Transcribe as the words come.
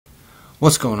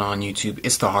What's going on, YouTube?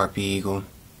 It's the Harpy Eagle.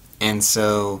 And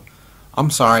so, I'm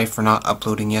sorry for not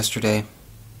uploading yesterday.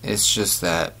 It's just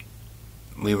that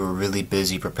we were really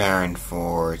busy preparing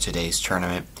for today's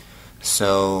tournament.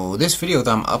 So, this video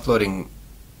that I'm uploading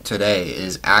today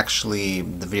is actually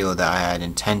the video that I had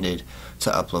intended to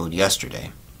upload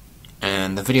yesterday.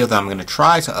 And the video that I'm going to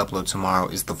try to upload tomorrow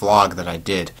is the vlog that I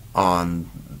did on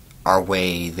our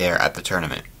way there at the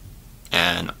tournament.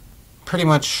 And pretty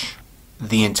much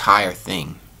the entire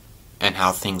thing and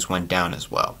how things went down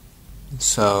as well.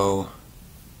 So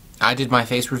I did my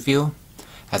face reveal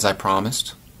as I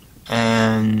promised,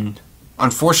 and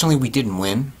unfortunately we didn't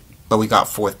win, but we got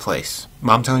 4th place.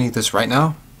 But I'm telling you this right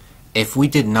now, if we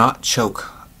did not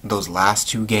choke those last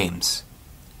 2 games,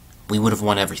 we would have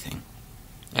won everything,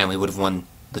 and we would have won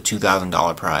the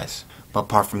 $2,000 prize. But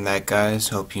apart from that, guys,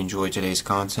 hope you enjoyed today's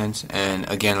content, and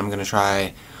again, I'm going to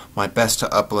try my best to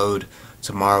upload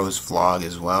tomorrow's vlog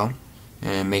as well,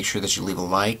 and make sure that you leave a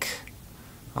like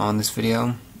on this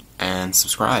video and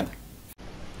subscribe.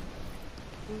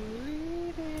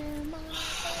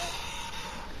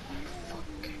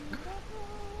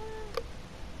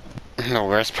 The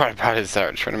worst part about it is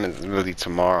our tournament is really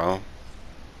tomorrow.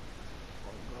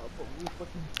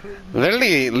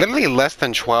 Literally less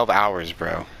than 12 hours,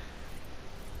 bro.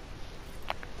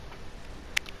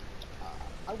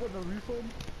 I want a refund.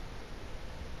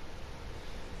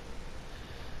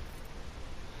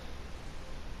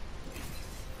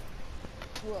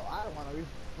 Well, I don't want a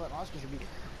refund. Oscar should be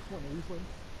want a refund.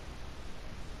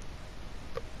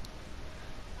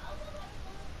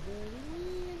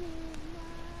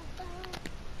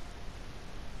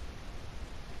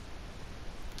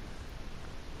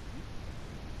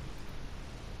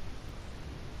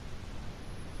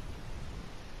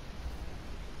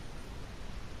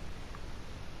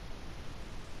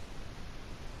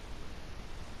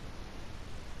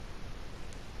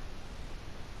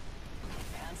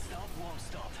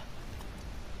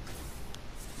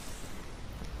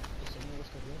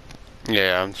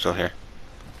 Yeah, I'm still here.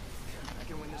 I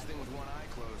can win this thing with one eye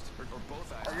closed, or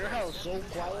both eyes. Are your house so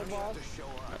quiet, boss?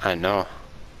 I know.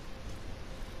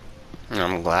 And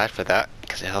I'm glad for that,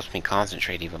 because it helps me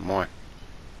concentrate even more.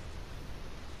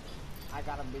 I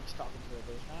got a bitch talking to her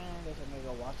best friend. There's a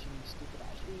nigga watching stupid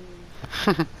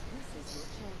ass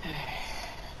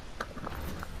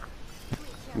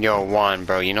shit. Yo, Juan,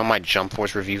 bro, you know my Jump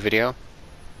Force review video?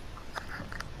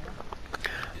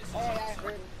 Oh, I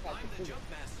heard.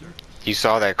 You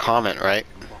saw that comment, right?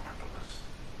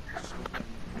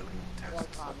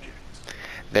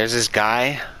 There's this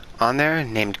guy on there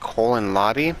named Colin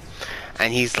Lobby,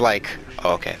 and he's like,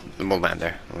 oh, okay, we'll land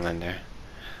there.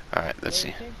 Alright, let's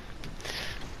see.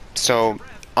 So,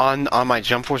 on my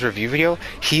Jump Force review video,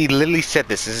 he literally said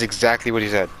this is exactly what he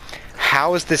said.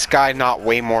 How is this guy not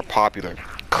way more popular?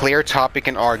 Clear topic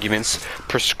and arguments,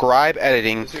 prescribe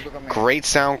editing, great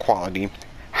sound quality.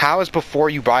 How is before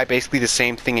you buy basically the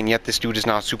same thing and yet this dude is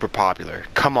not super popular?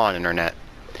 Come on, internet.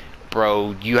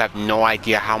 Bro, you have no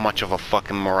idea how much of a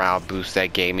fucking morale boost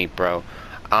that gave me, bro.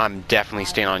 I'm definitely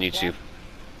staying on YouTube.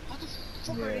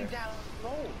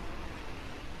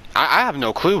 I have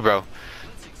no clue, bro.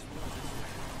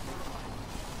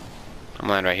 I'm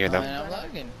landing right here, though. I'm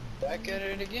lagging. Back at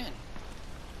it again.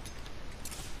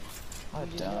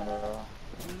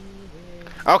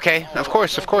 Okay, of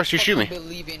course, you shoot me.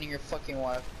 Believe in your fucking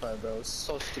Wi-Fi, bro. It's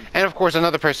so stupid. And of course,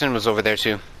 another person was over there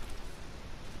too.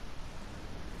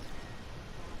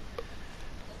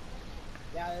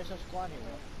 Yeah, there's a squad here.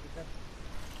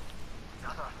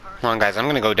 Come on, guys, I'm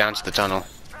gonna go down to the tunnel.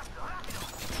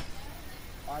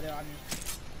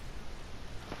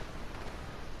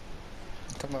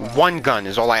 One gun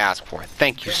is all I ask for.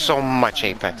 Thank you so much,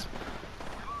 Apex.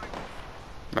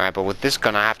 Alright, but with this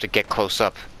gun, I have to get close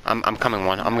up. I'm coming,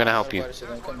 one. I'm gonna help you.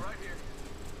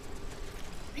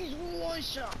 He's one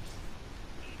shot.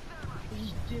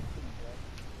 He's different,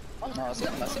 bro. No, that's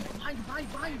it. Behind.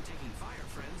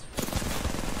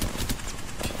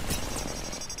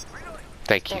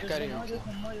 Thank you. There's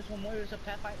one more. There's a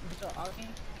pathfinder. There's a arcane.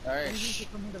 Alright.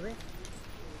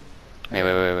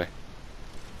 Wait.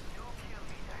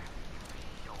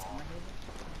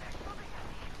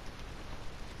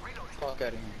 Fuck out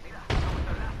of here.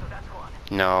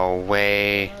 No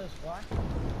way.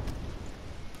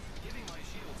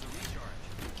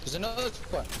 There's another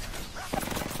squad.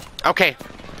 Okay.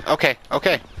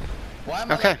 Why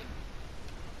am I Okay.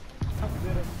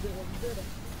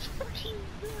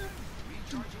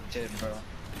 dead, bro?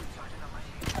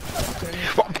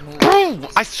 Bro,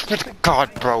 I swear to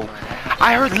God, bro.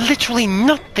 I heard literally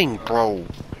nothing, bro.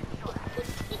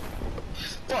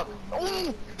 Fuck.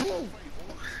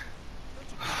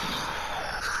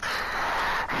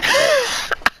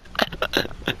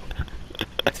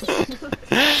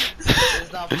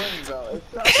 It's not funny, bro.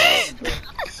 It's not funny, bro.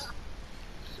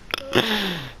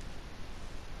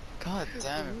 God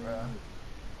damn it, bro.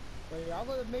 Wait, y'all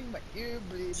gonna make my ear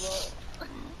bleed, bro.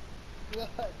 God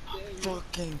damn it.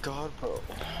 Fucking God, bro.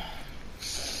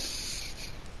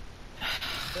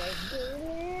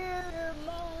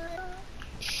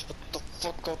 Shut the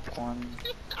fuck up, Quan.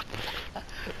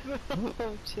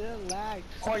 Bro, chillax.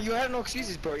 Quan, you have no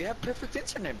excuses, bro. You have perfect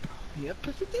internet, bro. You have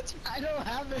perfect internet. I don't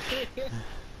have it.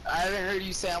 I haven't heard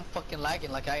you say I'm fucking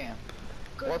lagging like I am.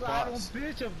 Cause What I don't boss?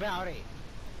 bitch about it.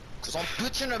 Cause I'm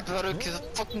bitching about it cause I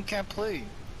fucking can't play.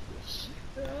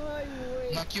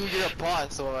 Like you're a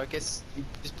boss, so I guess you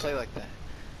just play like that.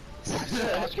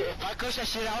 If I cuss that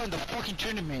shit out in the fucking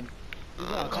tournament, you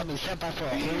gonna call me senpai for a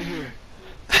whole year.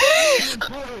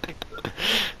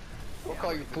 We'll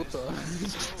call you puta.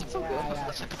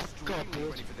 Yeah, go,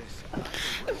 bitch.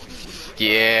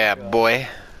 Yeah, boy.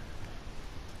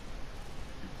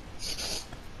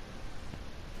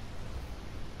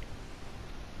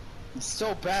 It's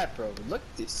so bad, bro. Look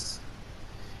at this.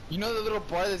 You know the little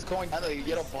bar that's going down, the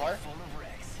yellow bar?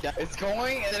 Yeah, it's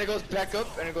going and then it goes back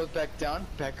up and it goes back down,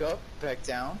 back up, back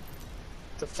down.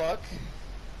 The fuck?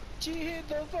 She hit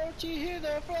the floor, she hit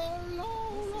the floor, low,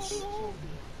 low, low.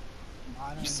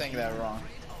 You sang that wrong.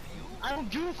 I don't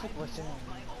give a fuck what's in it.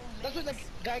 That's what the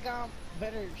guy got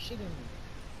better shit than me.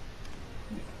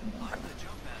 How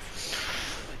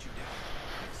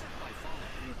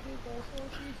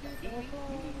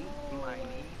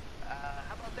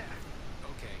about that?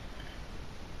 Okay.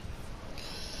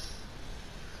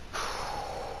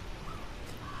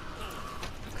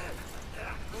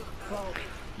 Bro,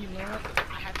 you know what?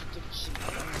 I had to take a shit.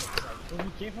 Like, when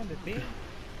we came from the thing, I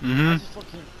Mm-hmm. just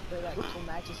fucking played like 2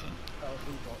 matches and fell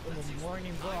asleep, bro. In the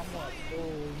morning, bro, I'm like,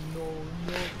 oh no,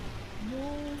 no, no.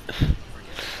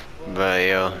 Bro, But,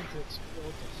 yo. I'm going to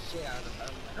explode the shit out of them.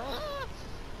 I'm like, ah!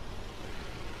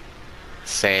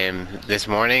 Same. This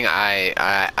morning,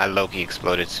 I low-key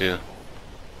exploded too.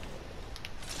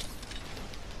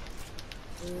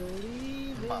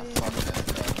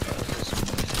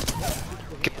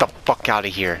 Get the fuck out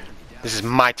of here. This is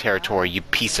my territory, you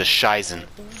piece of shizen.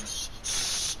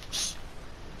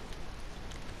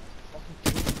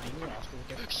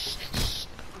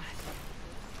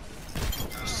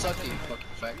 Suck it, you fucking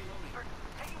fag.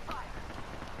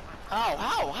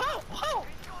 How?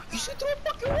 You should throw a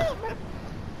fucking wall, man.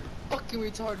 Fucking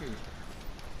retarded.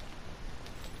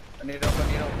 I need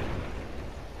help.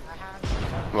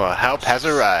 Well, help has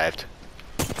arrived.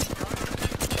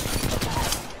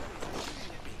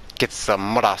 Get some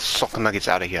mother suck nuggets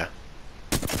out of here.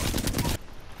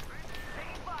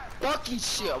 Fucking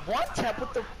shit. One tap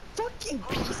with the fucking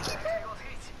peacekeeper?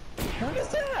 What is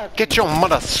that? Get your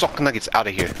mother suck nuggets out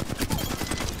of here.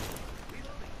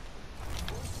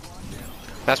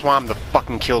 That's why I'm the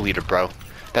fucking kill leader, bro.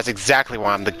 That's exactly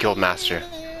why I'm the guild master.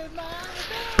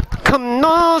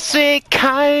 Konose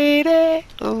kaire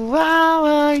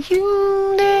wa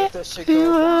yune.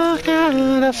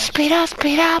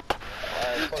 Speed up.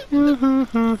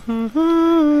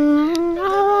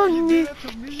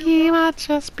 He might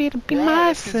just be to be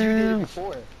myself.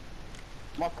 Before.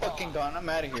 My fucking gun, I'm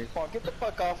out of here. Come on, get the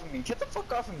fuck off of me. Get the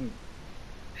fuck off of me.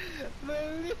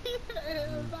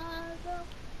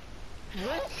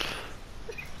 What?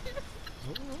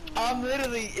 I'm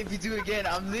literally, if you do it again,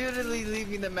 I'm literally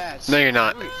leaving the match. No, you're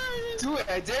not. Do it,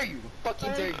 I dare you.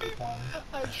 Fucking dare you.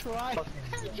 I tried.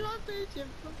 I dropped it,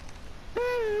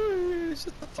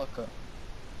 Shut the fuck up.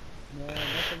 Man, that's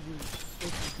how you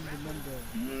remember.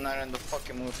 I'm not in the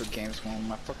fucking mood for games, man.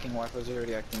 My fucking wife was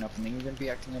already acting up, and you're gonna be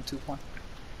acting up too, Quan.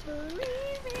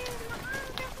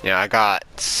 Yeah, I got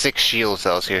 6 shield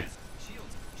cells here.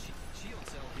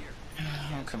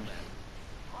 Okay.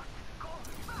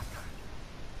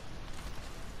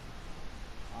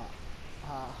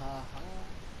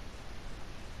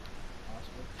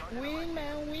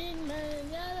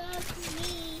 Wingman, yeah, that's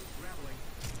me.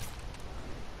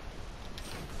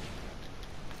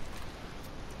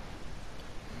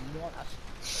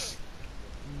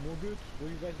 Nuggets, where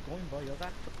you guys going, bro? You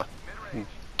got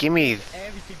Give me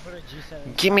everything for the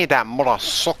G7. Give me that mother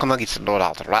suck nuggets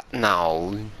loadout right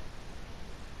now.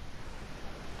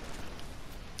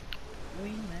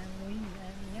 Wingman,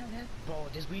 yeah, that. Bro,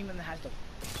 this Wingman has the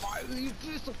fiery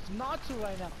fist of Natsu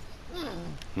right now.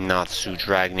 Natsu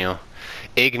Dragneo.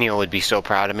 Igneo would be so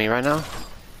proud of me right now.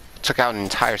 Took out an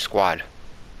entire squad.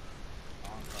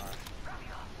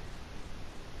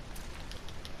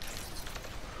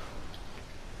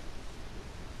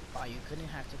 Oh, you couldn't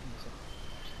have taken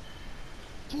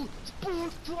this.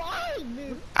 Dude, fly,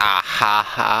 man. Ah ha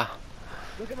ha.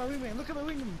 Look at my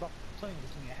Wingman, bro. playing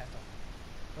this thing I have to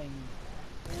playing.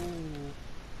 Ooh.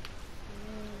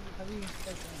 Ooh, how do you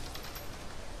expect that?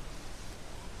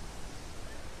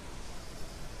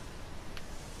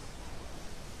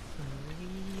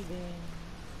 Breathing.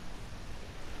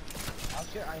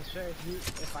 I swear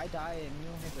if I die and you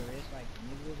don't hit the wrist like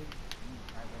immediately, you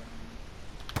try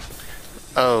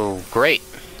Oh, great.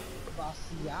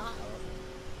 Basia.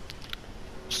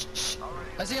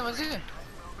 I see him, I see him.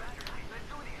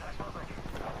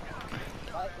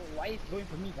 Why is it going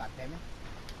for me, goddammit?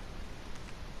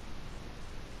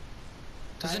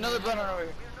 There's another banner over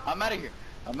here. I'm out of here.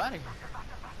 I'm out of here.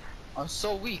 I'm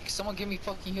so weak. Someone give me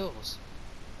fucking heals.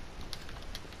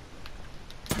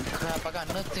 Crap, I got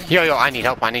nothing. Yo, I need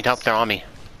help. I need help. They're on me.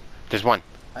 There's one.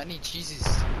 I need Jesus.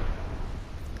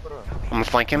 I'm gonna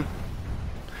flank him.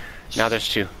 Now there's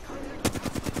two.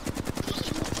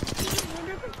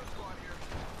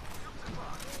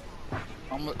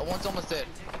 One's almost dead.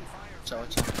 Ciao.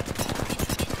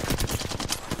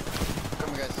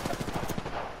 Come here, guys.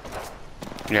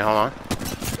 Yeah, hold on.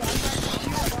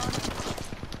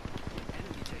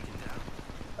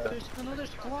 There's another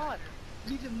squad.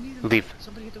 Leave them. Leave.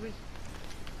 Somebody hit the wrist.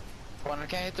 When I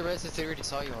can't hit the rest, they already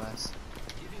saw your ass.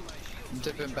 I'm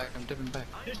dipping back.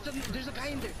 There's a guy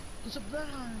in there. There's a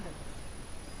bloodhound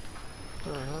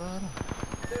in there.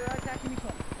 They're attacking me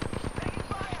from.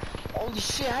 Holy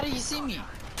shit, how did you see me?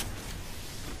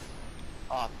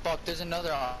 Oh fuck, there's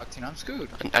another Octane. I'm screwed.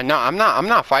 No, I'm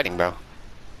not fighting, bro.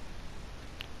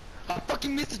 I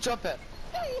fucking missed the jump pad.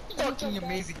 Fucking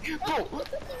amazing. Bro.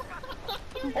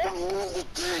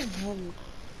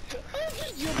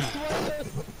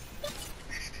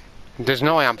 There's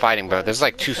no way I'm fighting, bro. There's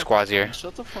like two squads here.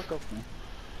 Shut the fuck up, man.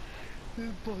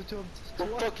 Who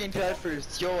fucking died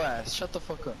first? Yo ass. Shut the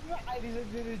fuck up. I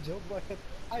didn't jump, but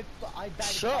I died.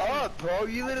 Shut up, bro.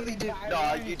 You literally did.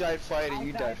 Nah, you died fighting.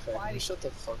 You died fighting. Shut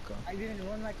the fuck up. I didn't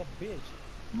run like a bitch.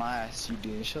 My ass, you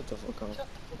did. Shut the fuck up.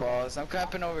 Boss, I'm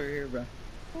camping over here, bro.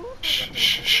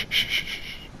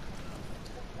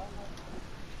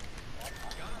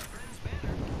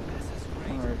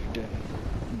 Alright, you're dead.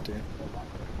 I'm dead.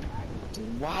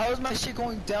 Dude, wow, how is my shit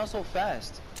going down so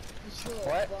fast?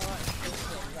 What?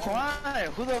 Why?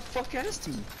 Who the fuck asked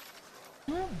me?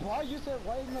 You, boy, you said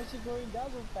why is my shit going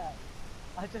down so fast?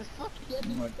 I just fucking get Oh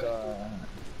my god.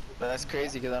 That's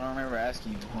crazy because I don't remember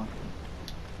asking you. Huh?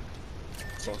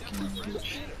 Fucking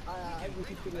bitch. I wish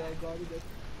you could have gone there.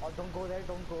 Oh, don't go there,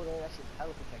 that shit's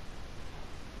hella protected.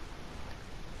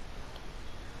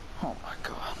 Oh my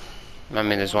god. I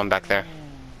mean, there's one back there.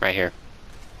 Right here.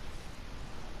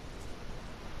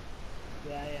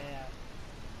 Yeah.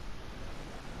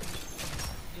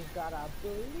 Just gotta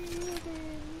believe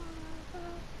in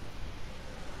myself.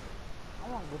 I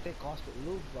wanna go take cost with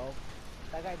Luke, bro.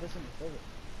 That guy doesn't deserve it.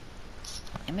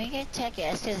 Let me get check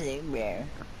as to the rare.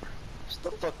 Shut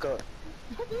the fuck up.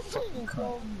 Fucking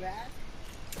so mad.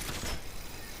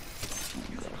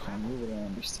 You wouldn't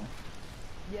understand.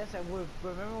 Yes, I would.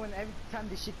 Remember when every time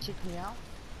this shit kicked me out?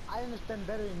 I understand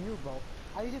better than you, bro.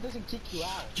 At least it doesn't kick you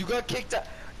out. You got kicked out.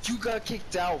 You got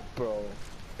kicked out, bro.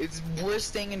 It's worse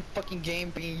thing in fucking game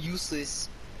being useless.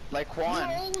 Like Juan.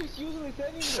 You're always useless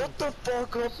anyway. Shut the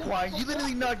fuck up, Juan. You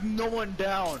literally knocked no one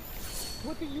down.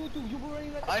 What did you do? You were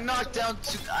running like I knocked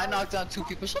down two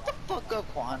people. Shut the fuck up,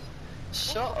 Juan.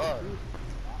 Shut up.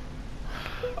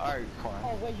 Alright, Juan.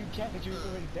 Oh wait, you can't because you're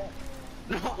already dead.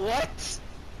 What?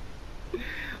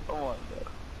 Oh my god.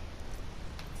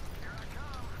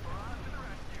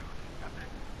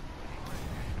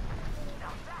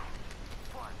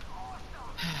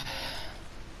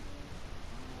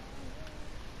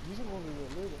 You should go to your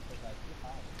leader because like you're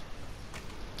high.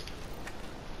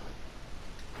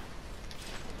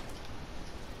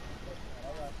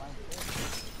 Whenever I find it.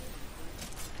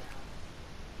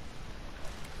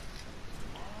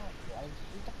 Why is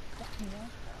you the fucking man?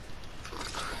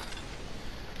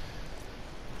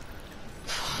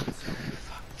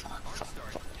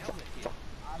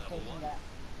 I'm taking that.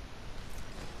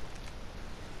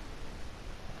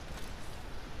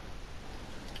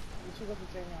 You should go to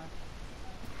training on.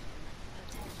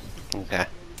 Okay.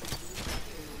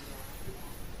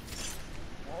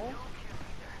 Oh?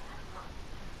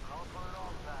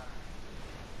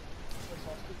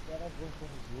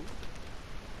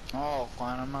 Oh,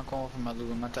 Juan, I'm not going for my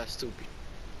loot. I'm not that stupid.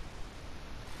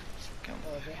 Fucking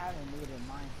Oh, they haven't made in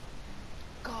mind.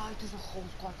 God, there's a whole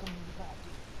squad coming back.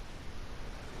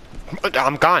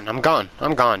 I'm gone. I'm gone.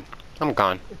 I'm going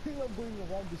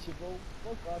around this shit, bro.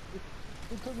 Fuck off.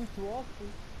 They're coming too often.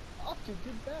 After,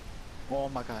 get back. Oh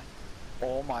my god.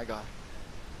 Oh my god.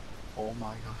 Oh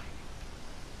my god.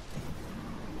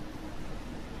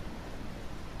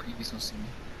 He's gonna see me.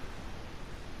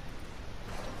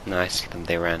 No, I see them.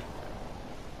 They ran.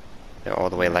 They're all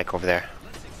the way like over there.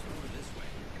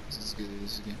 This is good.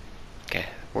 This is good. Okay,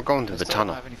 we're going through the Still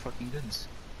tunnel. don't have any fucking guns.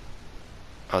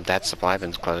 Oh, that supply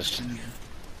bin's closed.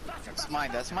 That's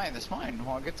mine. That's mine. That's mine.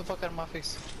 Hold on, get the fuck out of my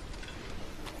face.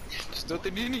 Just do what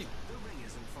they need.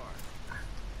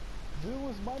 Dude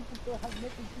was mine to still have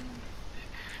nothing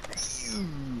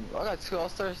to. I got 2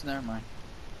 all-stars. Never mind.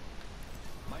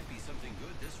 Might be something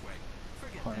good this way.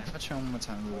 Forget Hold on, that. touch him one more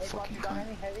time, little Hey, Bob, fucking you got cunt.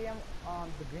 any heavy ammo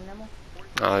on the green ammo?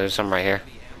 Oh, there's some right here.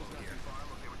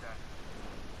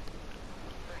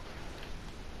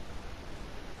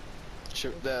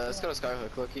 Sure, let's go to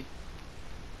Skyhook, Loki.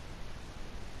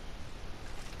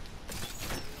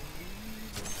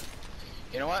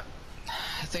 You know what?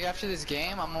 I think after this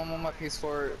game, I'm gonna move my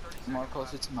PS4 more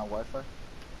closer to my Wi-Fi.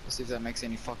 Let's see if that makes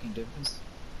any fucking difference.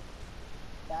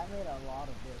 That made a lot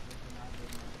of difference in our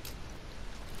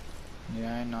game.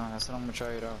 Yeah, I know. That's what I'm gonna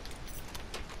try it out.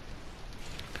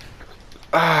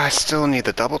 Ah, I still need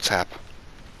the double tap.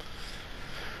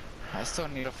 I still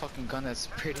need a fucking gun that's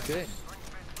pretty good.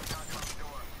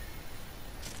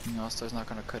 No, All-Star's not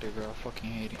gonna cut it, bro. I fucking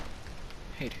hate it.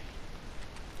 Hate it.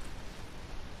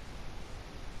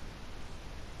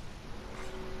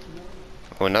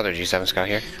 Oh, another G7 scout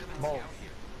here.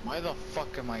 Why the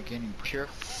fuck am I getting pure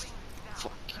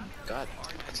fucking god?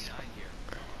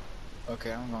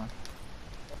 Okay, I'm going.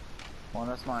 Well,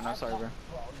 that's mine. I'm sorry, bro. Bro,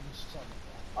 you suck.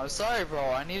 I'm sorry,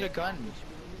 bro. I need a gun.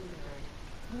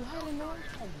 You had a noise.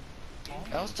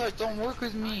 All-Stars don't work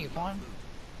with me, Vaughn.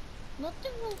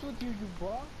 Nothing wrong with you,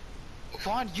 bro.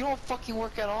 Vaughn, you don't fucking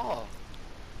work at all.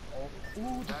 Oh,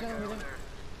 ooh, the guy over there.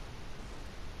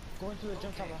 Going to the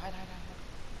jump tower. Hide.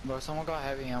 Bro, someone got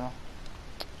heavy ammo.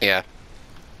 Yeah.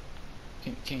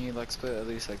 Can you like split at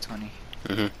least like 20?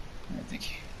 Mhm. Yeah,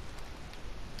 thank you.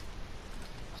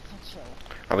 What's that show?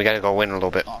 Oh, we gotta go in a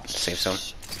little bit. Oh, Safe zone.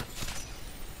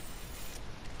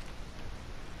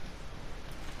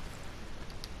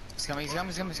 He's coming.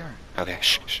 Okay.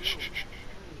 Shh.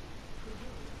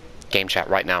 Game chat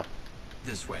right now.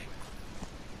 This way.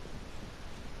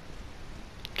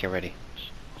 Get ready.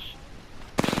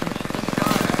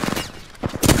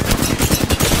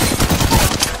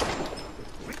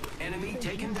 Enemy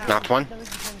taken down. Knocked one.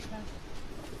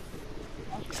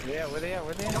 Yeah, where they at?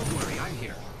 Don't worry, I'm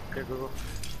here. Okay, go.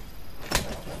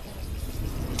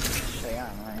 Stay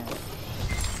on, man.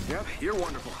 Yep, you're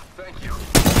wonderful. Thank you.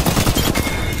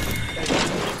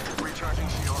 Recharging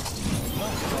shield.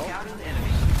 Look out an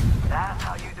enemy. That's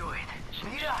how you do it.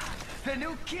 Leader, the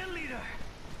new kill leader.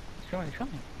 He's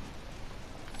coming.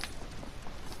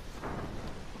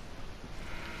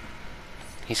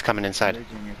 He's coming inside.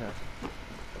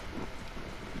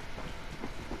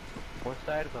 What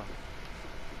side though?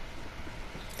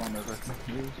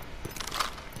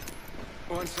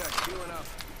 One sec, healing up.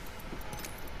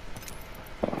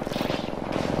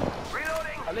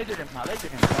 Reloading. I lasered him.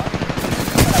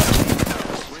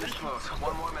 Ring's close.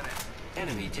 1 more minute.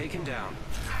 Enemy taken down.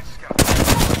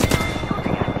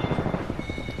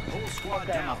 Whole squad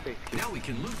down. Now we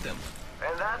can loot them.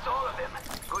 And that's all of them.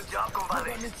 Good job,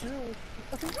 compadre.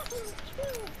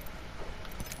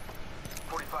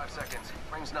 45 seconds.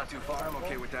 Ring's not too far. I'm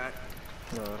okay with that.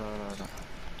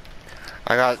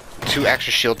 I got 2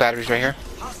 extra shield batteries right here.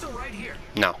 Hostile right here.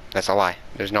 No, that's a lie.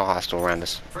 There's no hostile around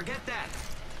us. Forget that.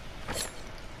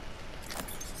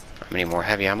 How many more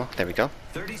heavy ammo? There we go.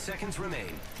 30 seconds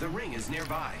remain. The ring is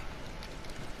nearby.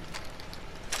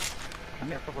 I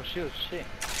got a couple shields. Shit.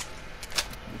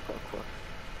 It's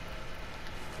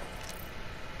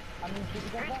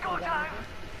go time.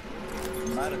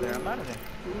 I'm out of there.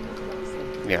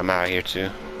 Yeah, I'm out here too.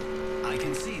 I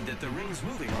can see that the ring's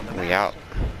moving on the We map. out.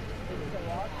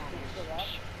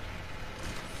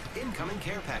 Incoming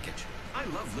care package. I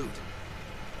love loot.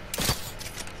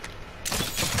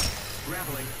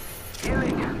 Grappling.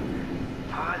 Healing.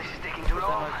 Ah, this is taking too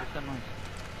long.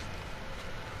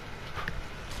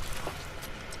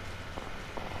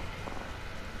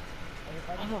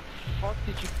 How the fuck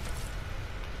did you...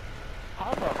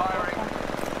 How the Firing.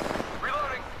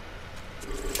 Reloading.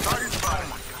 Target spotted.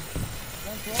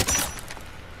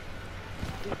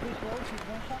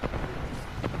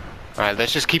 Alright,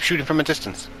 let's just keep shooting from a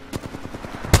distance.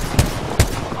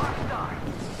 Hostile.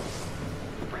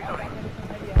 Reloading.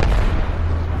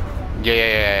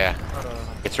 Yeah.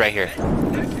 It's right here.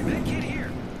 Med kit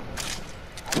here.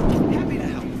 Happy to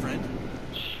help, friend.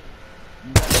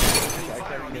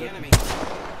 Fire on the enemy.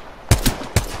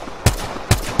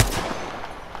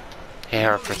 Hit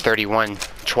her for 31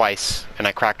 twice, and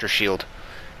I cracked her shield.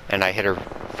 And I hit her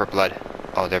for blood.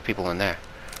 Oh, there are people in there.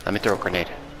 Let me throw a grenade.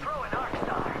 Throw an arc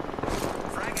star.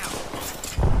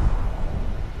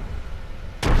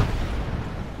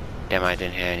 Damn, I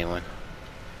didn't hit anyone.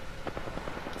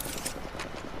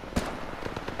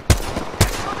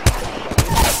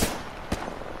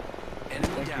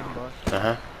 Enemy down.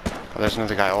 Uh-huh. Oh, there's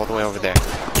another guy all the way over there.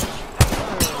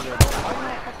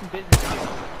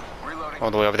 All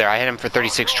the way over there. I hit him for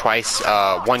 36 twice.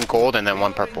 1 gold and then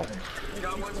 1 purple.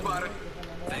 Got one spotted.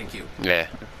 Thank you. Yeah.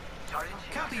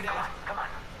 Copy that. Come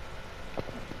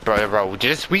on. Bro, we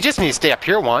just need to stay up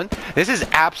here, Juan. This is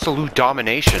absolute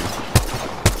domination.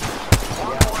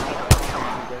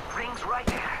 Rings right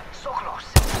there. So close.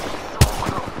 So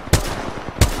close.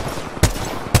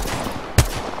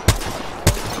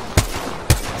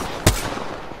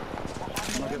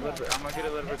 I'm gonna get a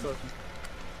little bit closer.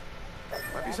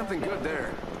 Might be something good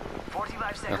there.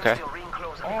 45 seconds Okay. till ring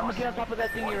close. Oh, I'm gonna get on top of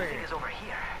that thing One here. is over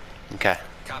here. Okay.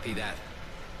 Copy that.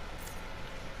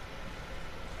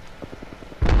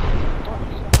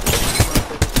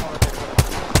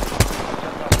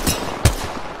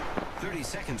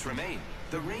 Seconds remain.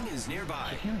 The ring is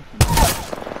nearby.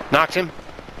 Knocked him.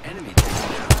 Enemy taken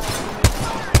down.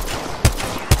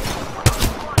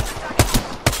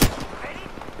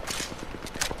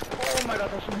 Oh my god,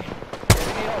 that's me.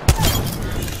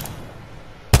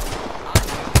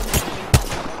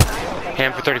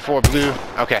 Ham for 34, blue.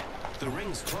 Okay. The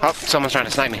ring's close. Oh, someone's trying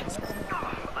to snipe me.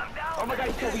 Oh my god,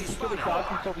 he's so weak, he's so weak, dog,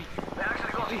 he's so weak.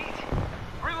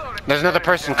 There's another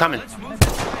person coming. Let's move this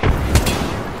way.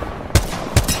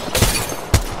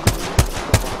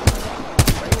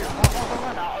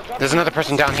 There's another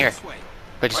person down here. This way.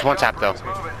 But just one tap though.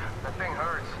 That thing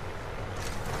hurts.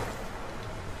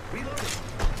 Reloading.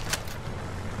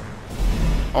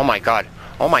 Oh my god.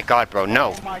 Oh my god, bro.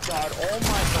 No. Oh my god, oh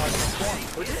my god.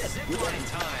 Zipline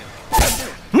time.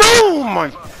 No!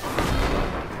 My.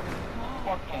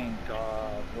 Fucking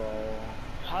god, bro.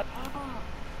 Hot.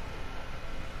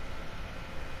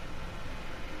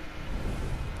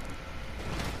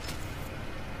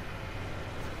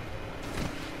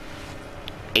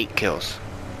 8 kills.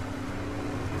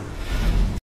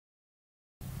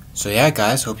 So yeah,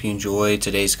 guys, hope you enjoyed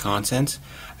today's content.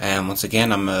 And once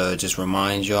again, I'm gonna just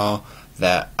remind y'all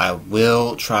that I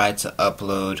will try to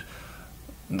upload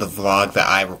the vlog that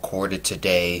I recorded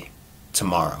today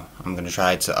tomorrow. I'm gonna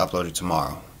try to upload it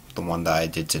tomorrow, the one that I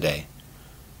did today.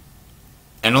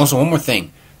 And also one more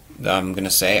thing that I'm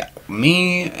gonna say,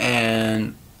 me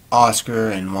and Oscar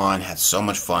and Juan had so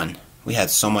much fun. We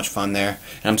had so much fun there.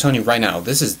 And I'm telling you right now,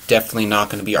 this is definitely not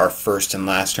going to be our first and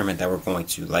last tournament that we're going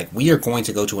to. Like, we are going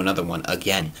to go to another one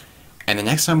again. And the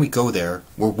next time we go there,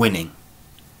 we're winning.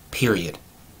 Period.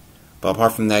 But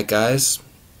apart from that, guys,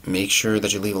 make sure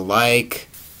that you leave a like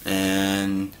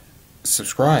and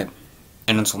subscribe.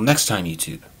 And until next time,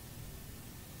 YouTube,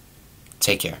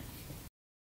 take care.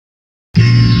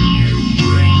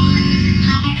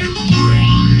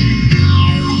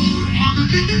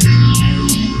 Thank you.